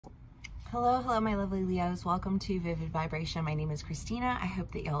Hello, hello, my lovely Leos. Welcome to Vivid Vibration. My name is Christina. I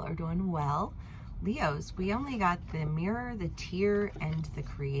hope that y'all are doing well. Leos, we only got the Mirror, the Tear, and the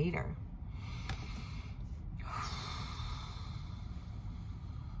Creator.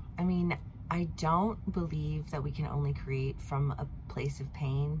 I mean, I don't believe that we can only create from a place of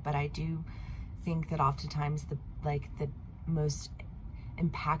pain, but I do think that oftentimes the most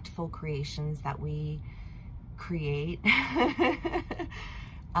impactful creations that we create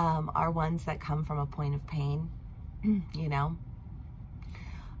are ones that come from a point of pain, you know,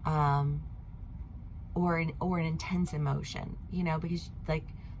 or an intense emotion, you know, because like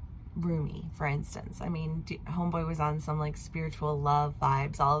Rumi, for instance, I mean, homeboy was on some like spiritual love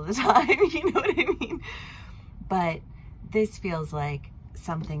vibes all the time, you know what I mean? But this feels like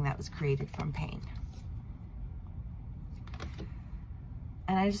something that was created from pain.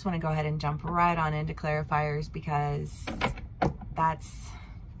 And I just want to go ahead and jump right on into clarifiers because that's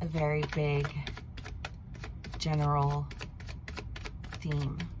a very big general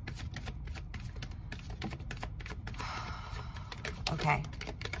theme. Okay.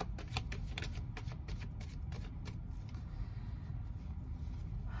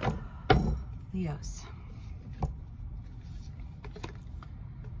 Leos.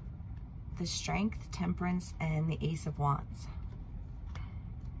 The Strength, Temperance, and the Ace of Wands.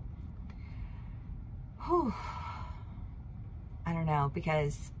 Whew. I don't know,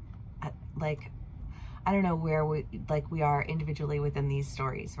 because I don't know where we are individually within these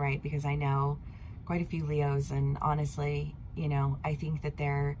stories, right? Because I know quite a few Leos, and honestly, you know, I think that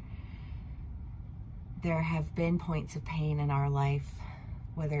there have been points of pain in our life,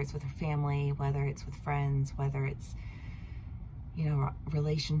 whether it's with our family, whether it's with friends, whether it's, you know,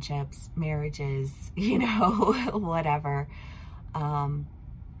 relationships, marriages, you know, whatever. You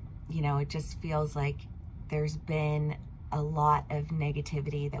know, it just feels like there's been a lot of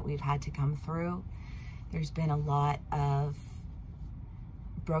negativity that we've had to come through. There's been a lot of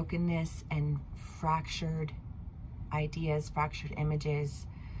brokenness and fractured ideas, fractured images,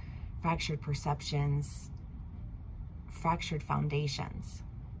 fractured perceptions, fractured foundations.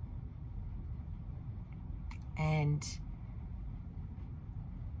 And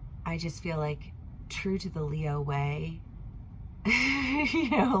I just feel like, true to the Leo way, you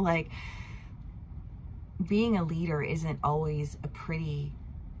know, like, being a leader isn't always a pretty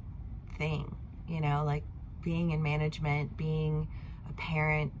thing, you know, like being in management, being a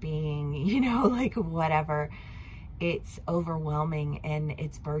parent, being, you know, like whatever, it's overwhelming and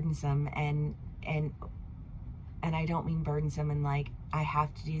it's burdensome, and I don't mean burdensome in like, I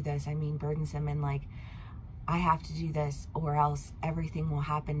have to do this. I mean burdensome in like, I have to do this or else everything will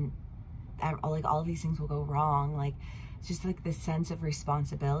happen, like all these things will go wrong. Like, it's just like this sense of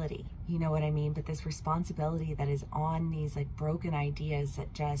responsibility, you know what I mean? But this responsibility that is on these like broken ideas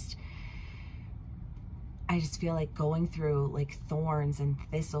that just, I just feel like going through like thorns and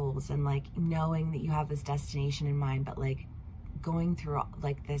thistles and like knowing that you have this destination in mind, but like going through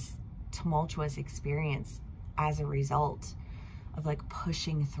like this tumultuous experience as a result of like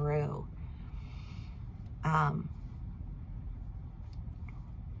pushing through.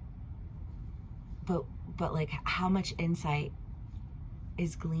 But like how much insight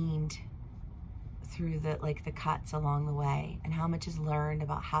is gleaned through the like the cuts along the way, and how much is learned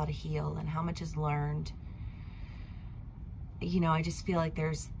about how to heal, and how much is learned, you know, I just feel like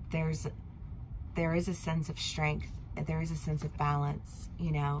there is a sense of strength, there is a sense of balance,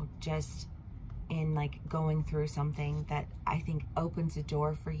 you know, just in like going through something that I think opens a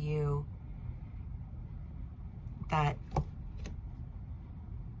door for you that,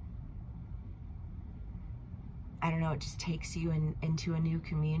 I don't know, it just takes you into a new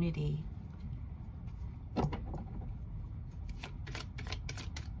community.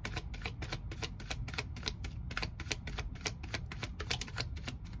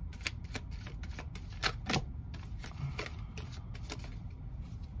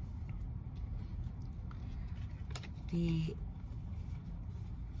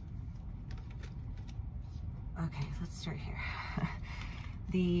 Okay, let's start here.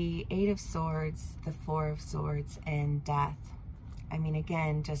 The Eight of Swords, the Four of Swords, and Death. I mean,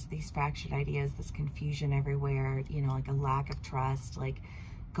 again, just these fractured ideas, this confusion everywhere, you know, like a lack of trust, like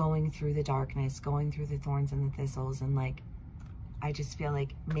going through the darkness, going through the thorns and the thistles, and like, I just feel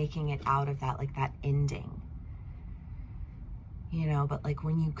like making it out of that, like that ending, you know, but like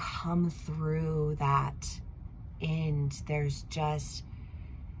when you come through that end, there's just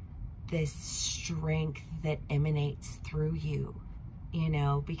this strength that emanates through you, you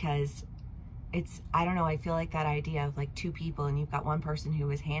know, because it's, I don't know, I feel like that idea of like two people, and you've got one person who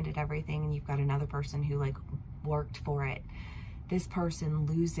was handed everything and you've got another person who like worked for it. This person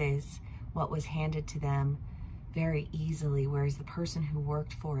loses what was handed to them very easily, whereas the person who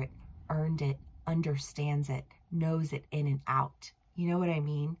worked for it, earned it, understands it, knows it in and out. You know what I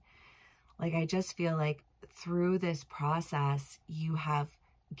mean? Like, I just feel like through this process, you have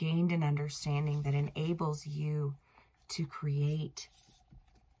gained an understanding that enables you to create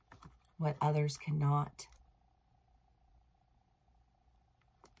what others cannot.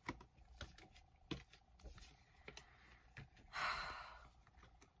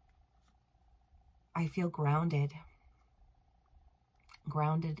 I feel grounded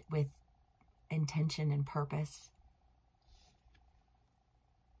with intention and purpose.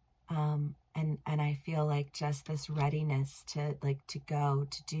 And I feel like just this readiness to go,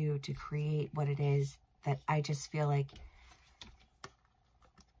 to do, to create what it is that I just feel like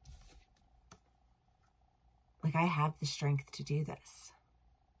I have the strength to do this.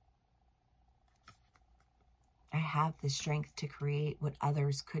 I have the strength to create what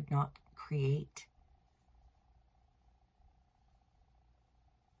others could not create.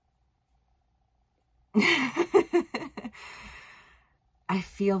 I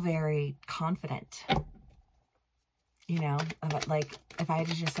feel very confident, you know, like if I had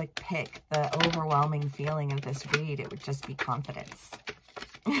to just pick the overwhelming feeling of this read, it would just be confidence.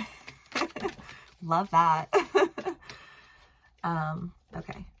 Love that.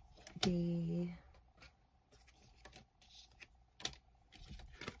 Okay. The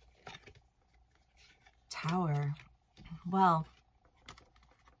Tower. Well,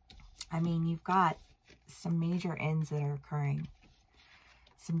 I mean, you've got some major ends that are occurring,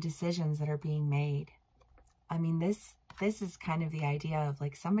 some decisions that are being made. I mean, this is kind of the idea of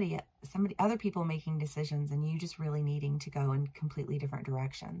other people making decisions and you just really needing to go in completely different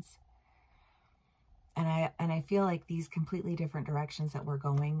directions. And I feel like these completely different directions that we're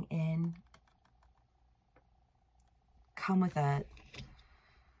going in come with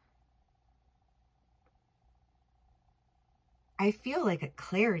I feel like a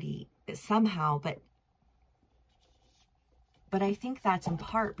clarity somehow, but I think that's in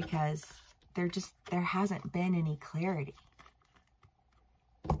part because there hasn't been any clarity.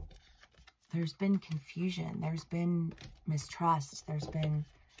 There's been confusion. There's been mistrust. There's been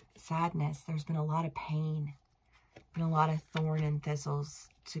sadness. There's been a lot of pain. Been a lot of thorn and thistles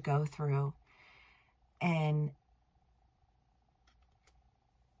to go through. And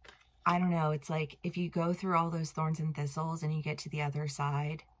I don't know, it's like if you go through all those thorns and thistles and you get to the other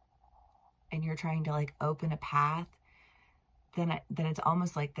side and you're trying to open a path, then it's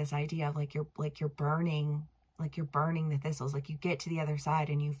almost like this idea of you're burning the thistles. Like you get to the other side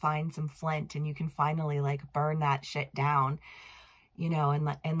and you find some flint and you can finally burn that shit down, you know, and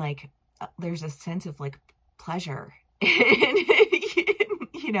there's a sense of pleasure,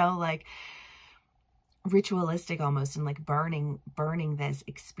 you know, ritualistic almost, and burning this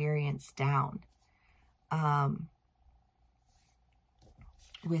experience down,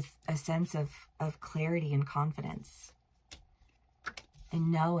 with a sense of clarity and confidence. And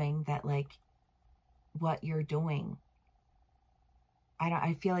knowing that what you're doing,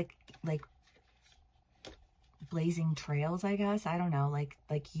 I feel like blazing trails, I guess. I don't know,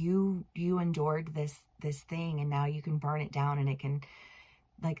 you endured this thing and now you can burn it down and it can,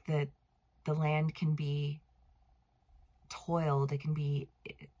 the land can be toiled, it can be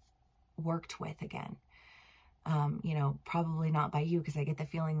worked with again. You know, probably not by you, because I get the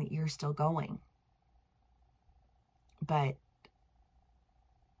feeling that you're still going. But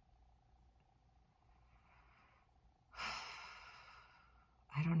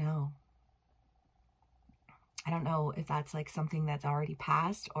I don't know. I don't know if that's something that's already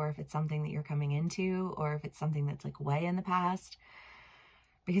passed, or if it's something that you're coming into, or if it's something that's way in the past,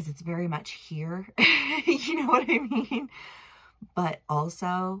 because it's very much here. You know what I mean? But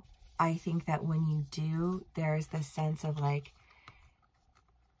also, I think that when you do, there's this sense of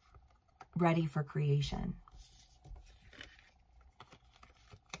ready for creation.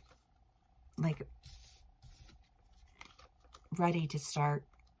 Ready to start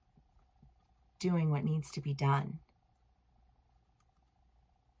doing what needs to be done.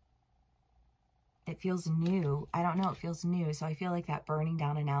 It feels new. I don't know, it feels new. So I feel like that burning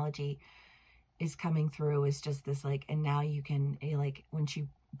down analogy is coming through, is just this and now you can, once you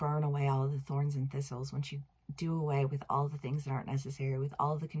burn away all of the thorns and thistles, once you do away with all the things that aren't necessary, with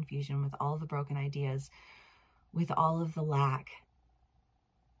all the confusion, with all the broken ideas, with all of the lack,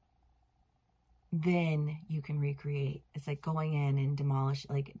 then you can recreate. It's going in and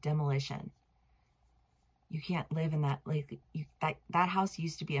demolition. You can't live in that, that house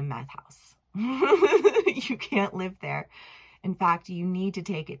used to be a meth house. You can't live there. In fact, you need to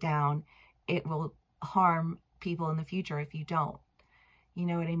take it down. It will harm people in the future if you don't. You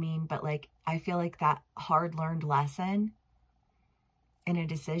know what I mean? But like, I feel like that hard learned lesson in a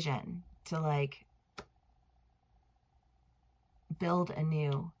decision to like build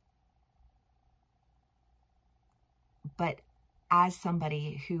anew, but as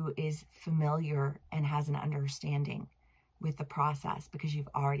somebody who is familiar and has an understanding with the process, because you've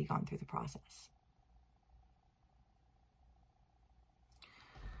already gone through the process.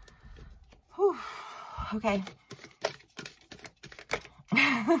 Whew. Okay.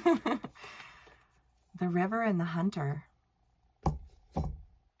 The River and the Hunter.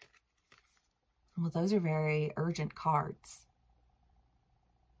 Well, those are very urgent cards.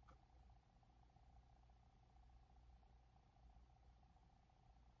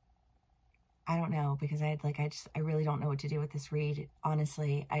 I don't know, because I really don't know what to do with this read,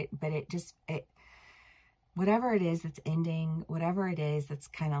 honestly. Whatever it is that's ending, whatever it is that's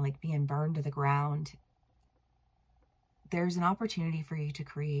kind of like being burned to the ground, there's an opportunity for you to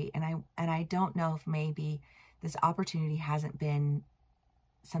create. And I don't know if maybe this opportunity hasn't been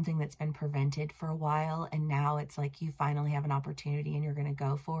something that's been prevented for a while, and now it's like you finally have an opportunity and you're going to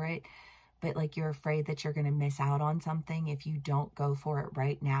go for it, but like you're afraid that you're going to miss out on something if you don't go for it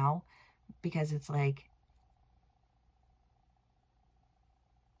right now, because it's like,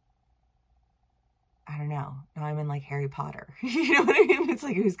 I don't know. Now I'm in like Harry Potter. You know what I mean? It's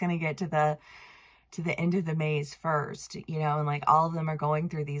like, who's going to get to the end of the maze first, you know, and like all of them are going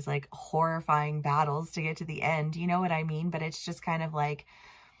through these like horrifying battles to get to the end. You know what I mean? But it's just kind of like,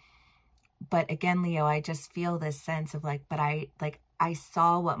 but again, Leo, I just feel this sense of like, but I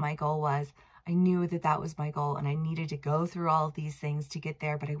saw what my goal was. I knew that that was my goal, and I needed to go through all of these things to get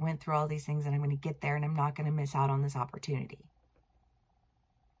there, but I went through all these things and I'm going to get there, and I'm not going to miss out on this opportunity.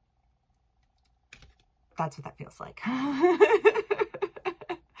 That's what that feels like.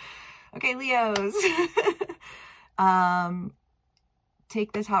 Okay, Leos.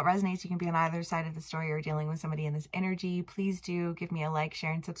 Take this how it resonates. You can be on either side of the story or dealing with somebody in this energy. Please do give me a like,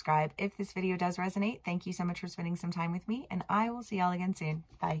 share, and subscribe if this video does resonate. Thank you so much for spending some time with me, and I will see y'all again soon.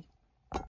 Bye.